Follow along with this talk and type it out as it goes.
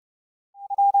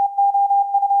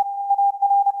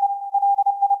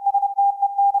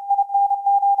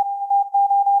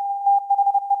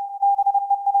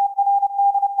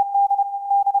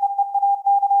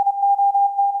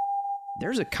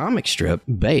there's a comic strip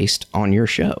based on your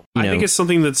show. I think it's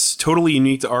something that's totally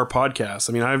unique to our podcast.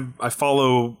 I mean, I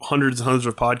follow hundreds and hundreds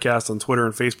of podcasts on Twitter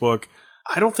and Facebook.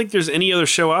 I don't think there's any other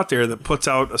show out there that puts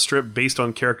out a strip based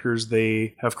on characters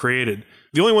they have created.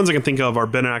 The only ones I can think of are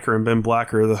Ben Acker and Ben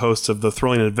Blacker, the hosts of the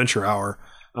Thrilling Adventure Hour,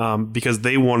 because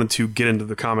they wanted to get into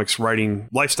the comics writing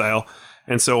lifestyle.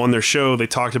 And so on their show, they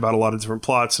talked about a lot of different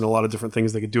plots and a lot of different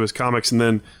things they could do as comics. And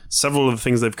then several of the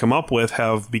things they've come up with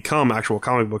have become actual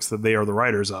comic books that they are the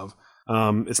writers of.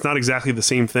 It's not exactly the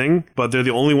same thing, but they're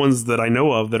the only ones that I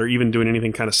know of that are even doing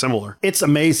anything kind of similar. It's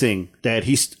amazing that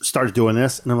he started doing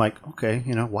this, and I'm like, okay,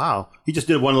 wow. He just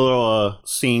did one little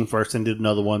scene first and did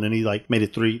another one, and he made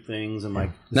it 3 things, and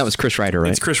that was Chris Ryder,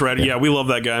 right? It's Chris Ryder. Yeah, we love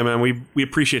that guy, man. We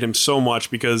appreciate him so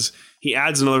much because he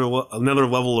adds another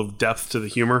level of depth to the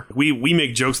humor. We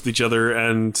make jokes with each other,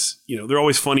 and they're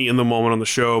always funny in the moment on the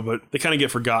show, but they kind of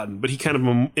get forgotten. But he kind of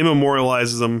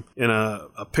immemorializes them in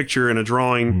a picture and a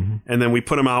drawing, and then we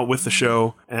put them out with the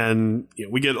show, and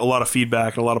we get a lot of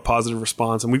feedback and a lot of positive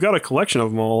response. And we've got a collection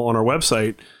of them all on our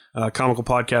website.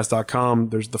 comicalpodcast.com.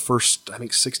 There's the first, I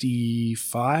think,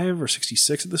 65 or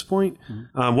 66 at this point.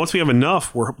 Once we have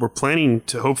enough, we're planning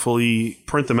to hopefully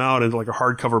print them out into a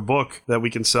hardcover book that we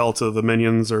can sell to the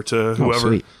Minions or to whoever.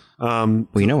 Sweet.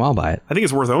 Well, I'll buy it. I think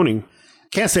it's worth owning.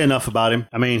 Can't say enough about him.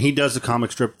 I mean, he does the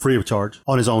comic strip free of charge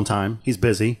on his own time. He's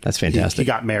busy. That's fantastic. He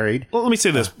got married. Well, let me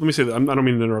say this. I don't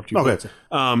mean to interrupt you. Okay.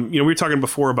 We were talking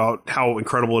before about how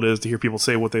incredible it is to hear people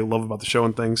say what they love about the show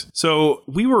and things. So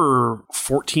we were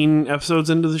 14 episodes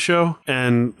into the show,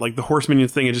 and the Horse Minion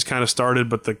thing had just kind of started,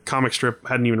 but the comic strip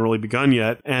hadn't even really begun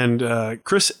yet. And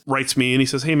Chris writes me and he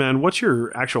says, "Hey man, what's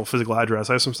your actual physical address?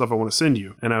 I have some stuff I want to send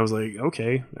you." And I was like,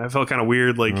 okay. I felt kind of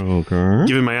weird,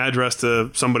 giving my address to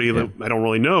somebody that I don't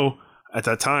really know at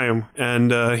that time.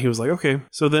 And he was like, okay.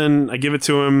 So then I give it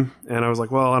to him, and I was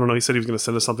like, well, I don't know. He said he was going to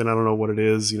send us something. I don't know what it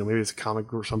is. Maybe it's a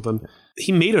comic or something.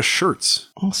 He made us shirts.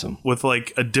 Awesome. With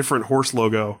a different horse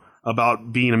logo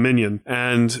about being a minion,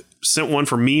 and sent one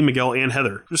for me, Miguel, and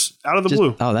Heather, just out of the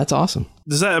blue. Oh, that's awesome.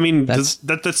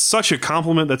 That's such a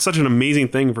compliment. That's such an amazing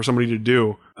thing for somebody to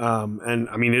do. And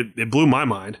I mean, it blew my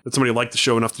mind that somebody liked the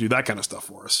show enough to do that kind of stuff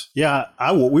for us. Yeah,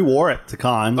 we wore it to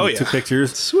con. Oh, yeah. Took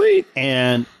pictures. Sweet.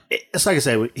 And it's like I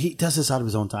said, he does this out of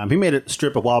his own time. He made a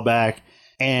strip a while back,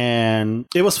 and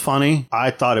it was funny.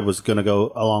 I thought it was going to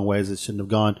go a long ways. It shouldn't have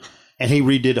gone. And he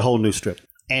redid a whole new strip.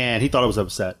 And he thought I was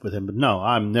upset with him. But no,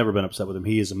 I've never been upset with him.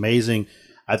 He is amazing.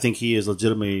 I think he is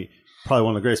legitimately probably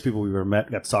one of the greatest people we've ever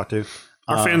met, got to talk to.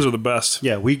 Our fans are the best.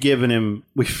 Yeah, we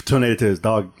donated to his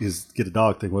dog, his get a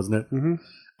dog thing, wasn't it? Mm-hmm.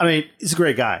 I mean, he's a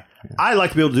great guy. Yeah. I like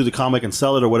to be able to do the comic and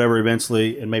sell it or whatever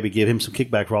eventually, and maybe give him some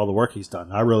kickback for all the work he's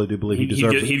done. I really do believe he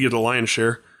deserves it. He'd get the lion's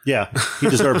share. Yeah, he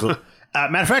deserves it.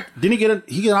 Matter of fact, didn't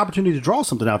he get an opportunity to draw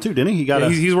something now too? Didn't he?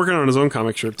 He's working on his own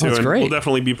comic strip too. That's and great. We'll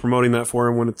definitely be promoting that for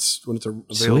him when it's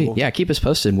available. Sweet. Yeah, keep us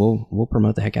posted. We'll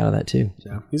promote the heck out of that too.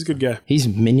 Yeah, he's a good guy. He's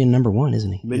Minion number 1,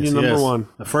 isn't he? Minion number 1,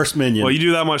 the first Minion. Well, you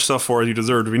do that much stuff for us, you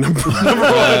deserve to be number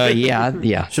 1.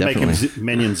 Yeah. Should definitely. make him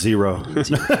Minion 0.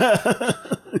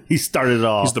 He started it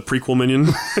all. He's the prequel Minion.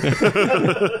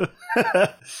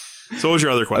 So what was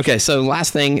your other question? Okay, so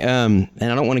last thing, and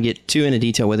I don't want to get too into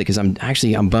detail with it because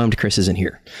I'm bummed Chris isn't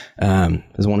here.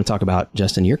 Because I want to talk about,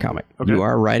 Justin, your comic. Okay. You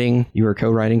are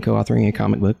co-authoring a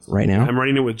comic book right now. I'm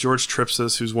writing it with George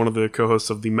Tripsis, who's one of the co-hosts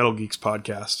of the Metal Geeks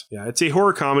podcast. Yeah, it's a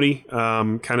horror comedy,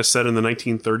 kind of set in the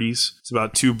 1930s. It's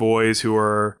about 2 boys who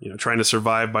are, trying to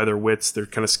survive by their wits. They're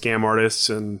kind of scam artists,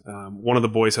 and one of the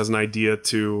boys has an idea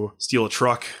to steal a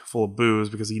truck full of booze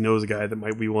because he knows a guy that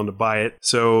might be willing to buy it.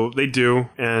 So they do,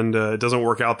 and it doesn't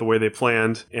work out the way they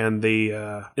planned, and they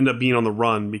end up being on the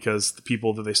run because the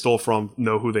people that they stole from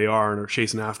know who they are and are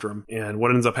chasing after them. And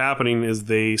what ends up happening is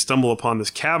they stumble upon this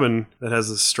cabin that has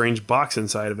this strange box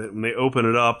inside of it. When they open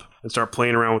it up and start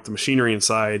playing around with the machinery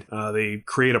inside, they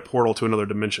create a portal to another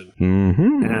dimension.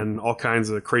 Mm-hmm. And all kinds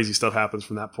of crazy stuff happens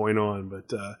from that point on.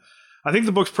 But I think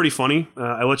the book's pretty funny.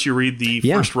 I let you read the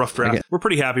first rough draft. We're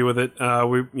pretty happy with it.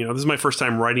 This is my first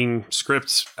time writing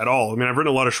scripts at all. I mean, I've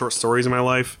written a lot of short stories in my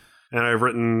life, and I've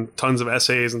written tons of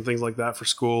essays and things like that for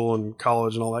school and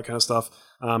college and all that kind of stuff.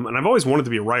 And I've always wanted to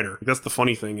be a writer. That's the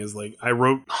funny thing is, I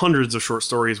wrote hundreds of short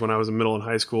stories when I was in middle and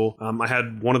high school. I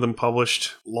had one of them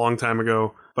published a long time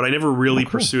ago, but I never really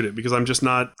pursued it because I'm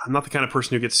not the kind of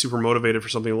person who gets super motivated for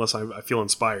something unless I feel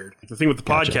inspired. The thing with the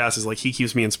podcast is he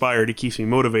keeps me inspired, he keeps me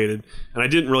motivated, and I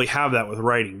didn't really have that with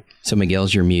writing. So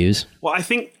Miguel's your muse? Well, I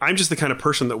think I'm just the kind of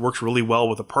person that works really well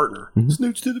with a partner. Mm-hmm.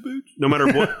 Snoots to the boot. No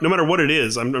matter what it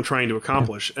is, I'm trying to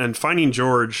accomplish. And finding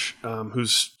George,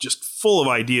 who's just full of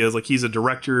ideas, he's a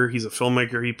director, he's a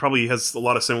filmmaker, he probably has a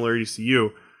lot of similarities to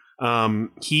you.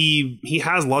 He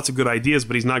has lots of good ideas,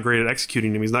 but he's not great at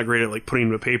executing them. He's not great at like putting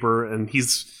them to paper, and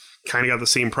he's kind of got the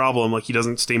same problem. Like he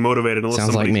doesn't stay motivated unless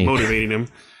somebody's motivating him.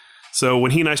 So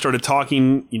when he and I started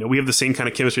talking, we have the same kind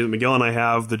of chemistry that Miguel and I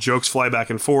have. The jokes fly back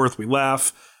and forth. We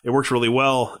laugh. It works really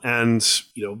well. And,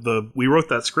 we wrote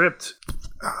that script.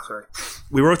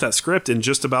 We wrote that script in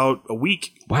just about a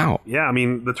week. Wow. Yeah. I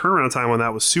mean, the turnaround time on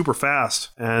that was super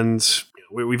fast. And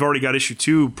we've already got issue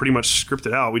 2 pretty much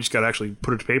scripted out. We just got to actually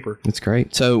put it to paper. That's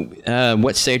great. So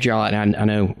what stage y'all at? I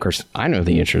know, of course, I know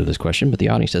the answer to this question, but the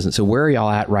audience doesn't. So where are y'all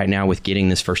at right now with getting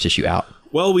this first issue out?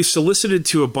 Well, we solicited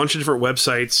to a bunch of different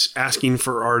websites asking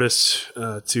for artists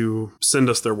to send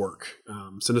us their work,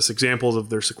 send us examples of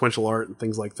their sequential art and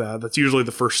things like that. That's usually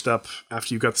the first step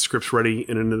after you've got the scripts ready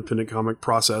in an independent comic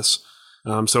process.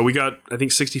 So we got, I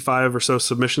think, 65 or so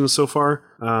submissions so far.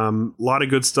 A lot of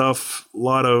good stuff, a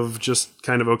lot of just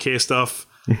kind of okay stuff.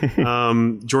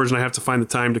 George and I have to find the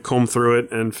time to comb through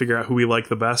it and figure out who we like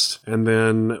the best, and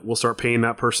then we'll start paying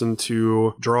that person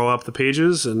to draw up the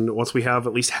pages. And once we have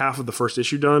at least half of the first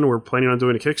issue done, we're planning on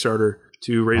doing a Kickstarter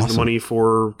to raise the money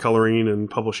for coloring and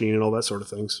publishing and all that sort of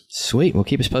things. Sweet. Well,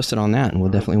 keep us posted on that, and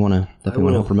we'll definitely want to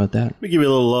help promote that. Let me give you a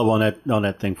little love on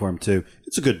that thing for him too.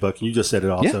 It's a good book, and you just said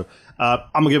it also. Yeah.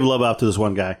 I'm gonna give love out to this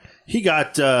one guy. He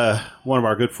got one of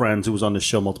our good friends who was on this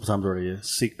show multiple times already,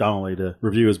 Seek Donnelly, to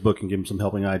review his book and give him some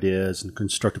helping ideas and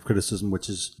constructive criticism, which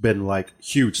has been like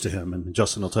huge to him. And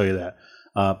Justin will tell you that.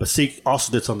 But Seek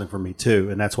also did something for me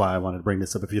too, and that's why I wanted to bring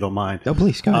this up, if you don't mind. Oh,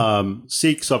 please, go ahead.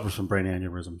 Seek suffers from brain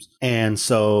aneurysms, and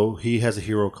so he has a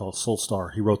hero called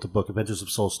Soulstar. He wrote the book Adventures of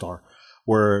Soulstar,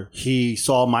 where he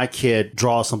saw my kid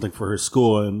draw something for his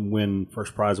school and win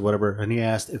first prize or whatever, and he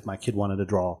asked if my kid wanted to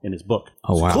draw in his book.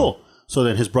 Oh, wow. Cool. So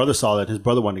then his brother saw that. His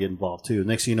brother wanted to get involved too.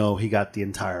 Next thing you know, he got the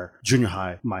entire junior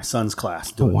high, my son's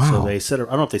class, doing it. Wow. So they set, I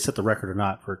don't know if they set the record or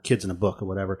not for kids in a book or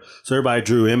whatever. So everybody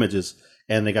drew images,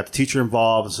 and they got the teacher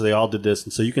involved. And so they all did this.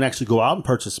 And so you can actually go out and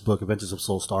purchase the book, Adventures of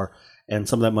Soulstar, and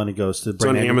some of that money goes to the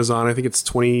Brain Aneurysms. It's on Amazon. I think it's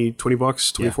 $20, $24,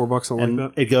 something and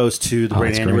like that. It goes to the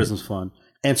Brain Aneurysms Fund.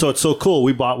 And so it's so cool.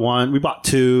 We bought one. We bought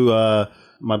two.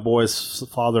 My boy's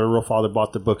real father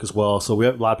bought the book as well. So we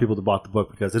have a lot of people that bought the book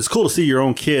because it's cool to see your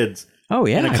own kids. Oh,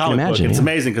 yeah, in a comic I can imagine. book. It's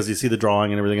amazing because you see the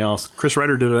drawing and everything else. Chris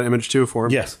Ryder did an image too for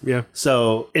him. Yes. Yeah.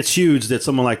 So it's huge that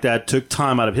someone like that took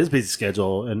time out of his busy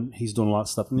schedule, and he's doing a lot of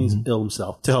stuff, and he's ill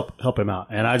himself to help him out.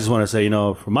 And I just want to say,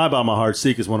 from my bottom of my heart,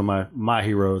 Seek is one of my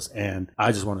heroes, and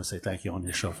I just want to say thank you on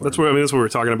your show for that's what we're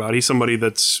talking about. He's somebody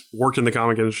that's worked in the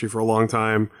comic industry for a long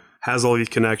time, has all these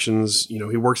connections.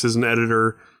 He works as an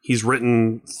editor. He's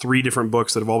written 3 different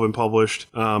books that have all been published.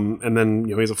 And then,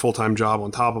 he has a full-time job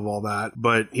on top of all that.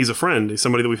 But he's a friend. He's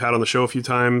somebody that we've had on the show a few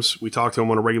times. We talk to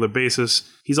him on a regular basis.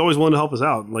 He's always willing to help us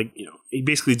out. He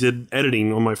basically did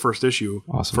editing on my first issue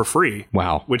for free.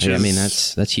 Wow. Which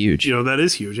is, that's huge. That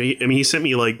is huge. He sent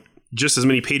me just as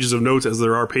many pages of notes as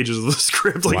there are pages of the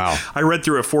script. Wow. I read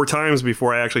through it 4 times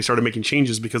before I actually started making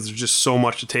changes because there's just so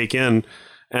much to take in.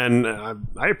 And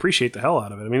I appreciate the hell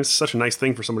out of it. It's such a nice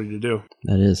thing for somebody to do.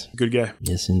 That is. Good guy.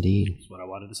 Yes, indeed. That's what I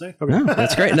wanted to say. Okay. No,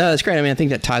 that's great. No, that's great. I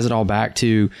think that ties it all back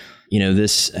to,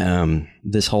 this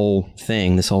whole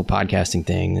thing, this whole podcasting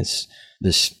thing, this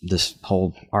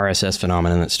whole RSS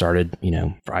phenomenon that started,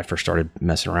 I first started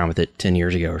messing around with it 10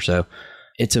 years ago or so.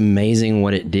 It's amazing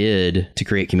what it did to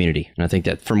create community. And I think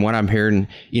that from what I'm hearing,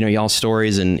 y'all's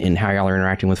stories and how y'all are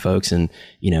interacting with folks and,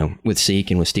 with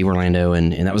Seek and with Steve Orlando.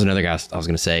 And that was another guy I was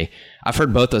going to say. I've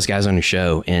heard both those guys on your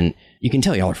show, and you can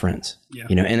tell y'all are friends. Yeah.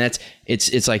 And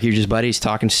it's like you're just buddies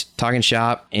talking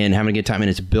shop and having a good time. And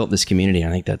it's built this community.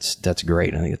 And I think that's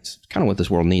great. I think it's kind of what this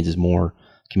world needs is more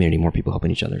community, more people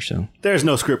helping each other. So there's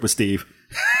no script with Steve.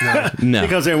 No. He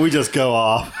comes in, we just go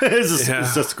off. It's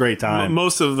just a great time.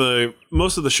 Most of the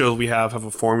shows we have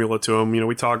a formula to them.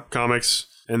 We talk comics,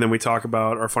 and then we talk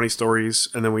about our funny stories,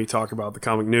 and then we talk about the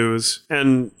comic news.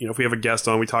 And if we have a guest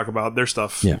on, we talk about their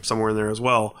stuff somewhere in there as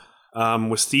well.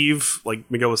 With Steve, like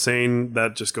Miguel was saying,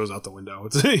 that just goes out the window.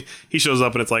 He shows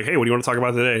up and it's like, hey, what do you want to talk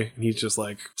about today? And he's just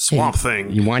like, Swamp Thing.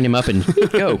 You wind him up and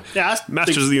go.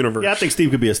 Masters of the Universe. Yeah, I think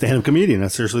Steve could be a stand-up comedian. I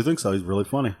seriously think so. He's really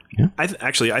funny. Yeah. I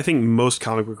think most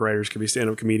comic book writers could be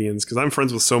stand-up comedians because I'm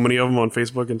friends with so many of them on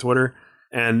Facebook and Twitter.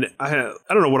 And I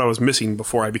don't know what I was missing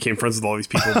before I became friends with all these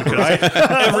people because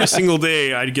every single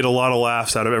day I'd get a lot of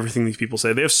laughs out of everything these people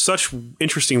say. They have such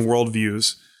interesting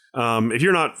worldviews. If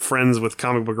you're not friends with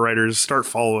comic book writers, start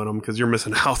following them because you're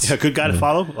missing out. Yeah, good guy to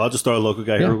follow. I'll just throw a local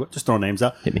guy here. Just throwing names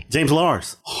out. Hit me. James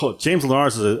Lars. Oh, James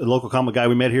Lars is a local comic guy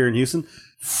we met here in Houston.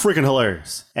 Freaking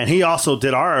hilarious. And he also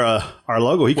did our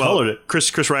logo. He colored it.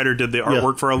 Chris Ryder did the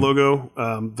artwork for our logo.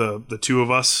 The two of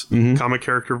us, comic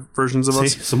character versions of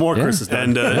us. Some more Chris has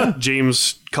done. And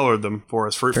James colored them for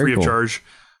us for free cool. of charge.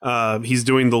 He's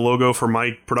doing the logo for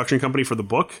my production company for the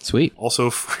book. Sweet. Also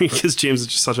free because James is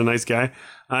just such a nice guy.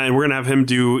 And we're going to have him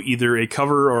do either a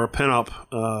cover or a pinup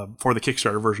for the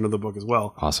Kickstarter version of the book as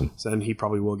well. Awesome. So then he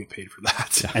probably will get paid for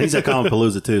that. And he's at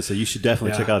Comicpalooza too, so you should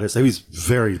definitely check out his. He's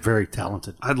very, very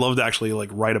talented. I'd love to actually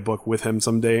write a book with him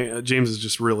someday. James is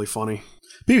just really funny.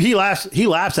 He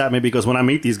laughs at me because when I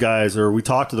meet these guys or we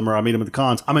talk to them or I meet them at the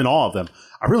cons, I'm in awe of them.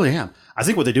 I really am. I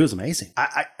think what they do is amazing.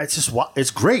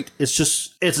 It's great.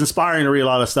 It's inspiring to read a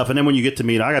lot of stuff. And then when you get to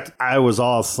meet, I was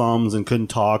all thumbs and couldn't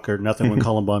talk or nothing when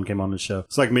Cullen Bunn came on the show.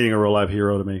 It's like meeting a real life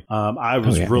hero to me. I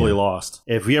was really lost.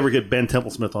 If we ever get Ben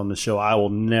Templesmith on the show, I will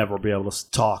never be able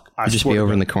to talk. I Just be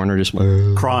over in the corner, just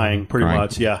crying, pretty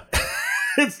much. Yeah.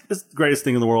 It's the greatest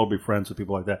thing in the world to be friends with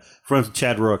people like that. Friends with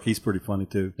Chad Rook. He's pretty funny,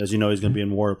 too. As you know, he's going to be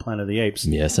in War of Planet of the Apes.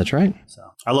 Yes, that's right. So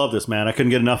I love this, man. I couldn't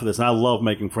get enough of this. And I love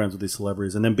making friends with these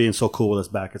celebrities and them being so cool with us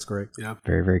back. It's great. Yeah.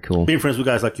 Very, very cool. Being friends with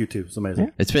guys like you, too. It's amazing.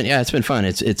 Yeah. It's been fun.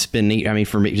 It's been neat. I mean,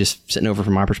 for me, just sitting over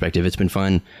from my perspective, it's been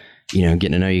fun, getting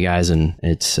to know you guys. And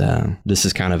it's, this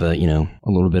is kind of a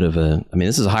little bit of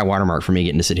this is a high watermark for me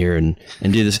getting to sit here and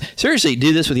do this. Seriously,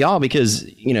 do this with y'all because,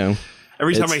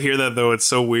 Every time I hear that, though, it's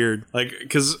so weird.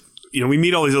 Because... we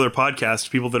meet all these other podcasts,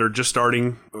 people that are just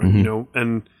starting,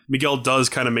 and Miguel does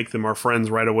kind of make them our friends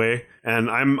right away.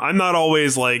 And I'm not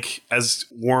always as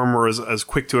warm or as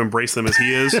quick to embrace them as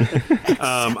he is.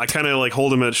 I kind of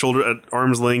hold him at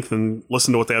arm's length and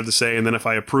listen to what they have to say. And then if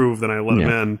I approve, then I let him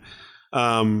in.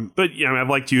 But I've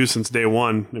liked you since day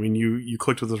one. I mean, you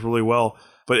clicked with us really well.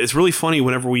 But it's really funny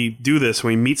whenever we do this,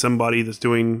 when we meet somebody that's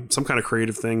doing some kind of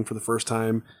creative thing for the first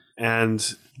time,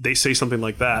 and they say something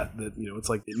like that it's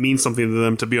it means something to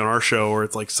them to be on our show, or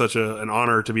it's such an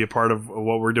honor to be a part of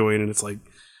what we're doing, and it's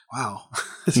wow.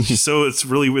 It's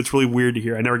really weird to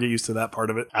hear. I never get used to that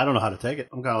part of it. I don't know how to take it.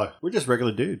 I'm kind of we're just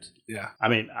regular dudes. Yeah. I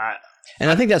mean,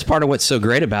 and I think that's part of what's so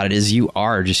great about it is you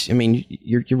are just,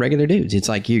 you're regular dudes. It's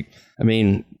you're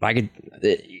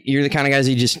the kind of guys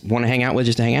you just want to hang out with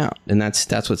just to hang out. And that's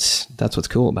what's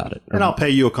cool about it. And I'll pay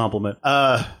you a compliment.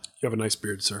 You have a nice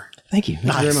beard, sir. Thank you.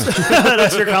 Thank you very much.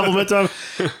 That's your compliment to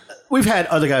him. We've had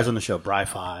other guys on the show,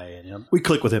 Bri-Fi, and we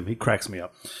click with him. He cracks me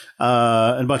up.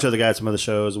 And a bunch of other guys from other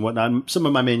shows and whatnot. Some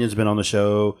of my minions have been on the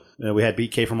show. We had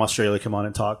BK from Australia come on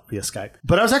and talk via Skype.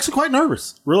 But I was actually quite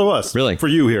nervous. Really was. Really? For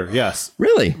you here, yes.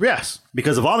 Really? Yes.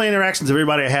 Because of all the interactions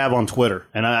everybody I have on Twitter.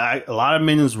 And a lot of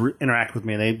minions interact with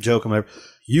me and they joke and whatever.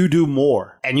 You do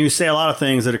more. And you say a lot of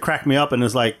things that crack me up. And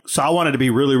it's so I wanted to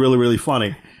be really, really, really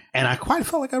funny. And I quite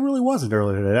felt like I really wasn't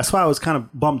earlier today. That's why I was kind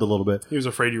of bummed a little bit. He was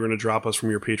afraid you were going to drop us from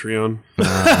your Patreon.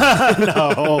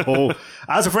 No.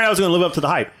 I was afraid I was going to live up to the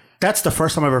hype. That's the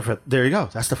first time I ever felt. There you go.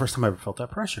 That's the first time I ever felt that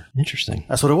pressure. Interesting.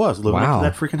 That's what it was. Living up to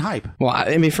that freaking hype. Well,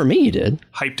 for me, you did.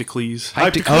 HYPETICLEZE.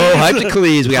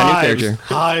 HYPETICLEZE. We got a new character.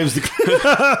 Hives.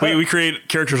 we create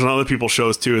characters on other people's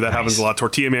shows, too. That happens a lot.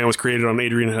 Tortilla Man was created on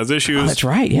Adrian Has Issues. Oh, that's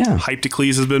right, yeah.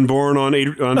 HYPETICLEZE has been born on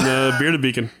Bearded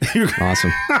Beacon.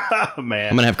 Awesome. Man.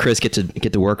 I'm going to have Chris get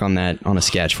to work on that on a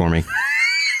sketch for me.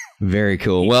 Very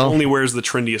cool. He only wears the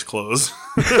trendiest clothes.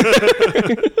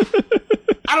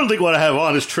 I don't think what I have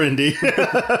on is trendy.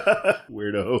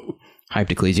 Weirdo.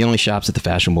 HYPETICLEZE. He only shops at the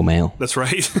Fashionable Mail. That's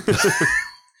right.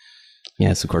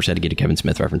 Yes, of course, I had to get a Kevin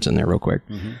Smith reference in there real quick.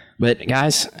 Mm-hmm. But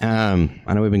guys, I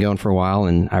know we've been going for a while,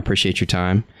 and I appreciate your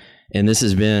time. And this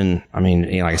has been, like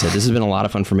I said, this has been a lot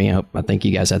of fun for me. I think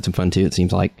you guys had some fun too, it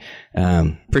seems like.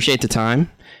 Appreciate the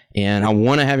time. And I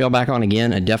want to have y'all back on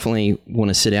again. I definitely want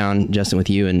to sit down, Justin, with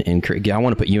you and I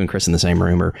want to put you and Chris in the same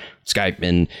room or Skype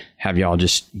and have y'all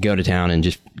just go to town and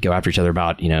just go after each other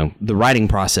about, the writing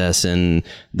process and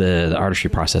the artistry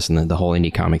process and the whole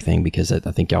indie comic thing, because I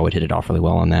think y'all would hit it off really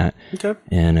well on that. Okay.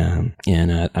 And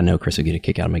I know Chris would get a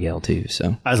kick out of Miguel too.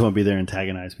 So I just want to be there and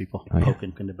antagonize people.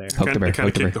 Poking the bear. Poke the bear. The kind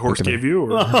of kick the horse gave you?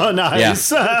 Or? Oh,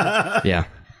 nice. Yeah. Yeah.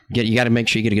 You got to make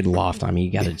sure you get a good loft.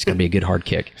 It's got to be a good hard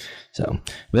kick. So,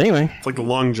 but anyway. It's like the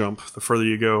long jump. The further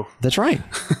you go. That's right.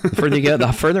 The further you go,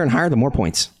 the further and higher, the more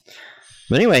points.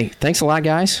 But anyway, thanks a lot,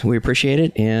 guys. We appreciate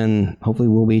it. And hopefully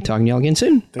we'll be talking to y'all again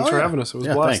soon. Thanks for having us. It was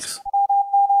a blast. Thanks.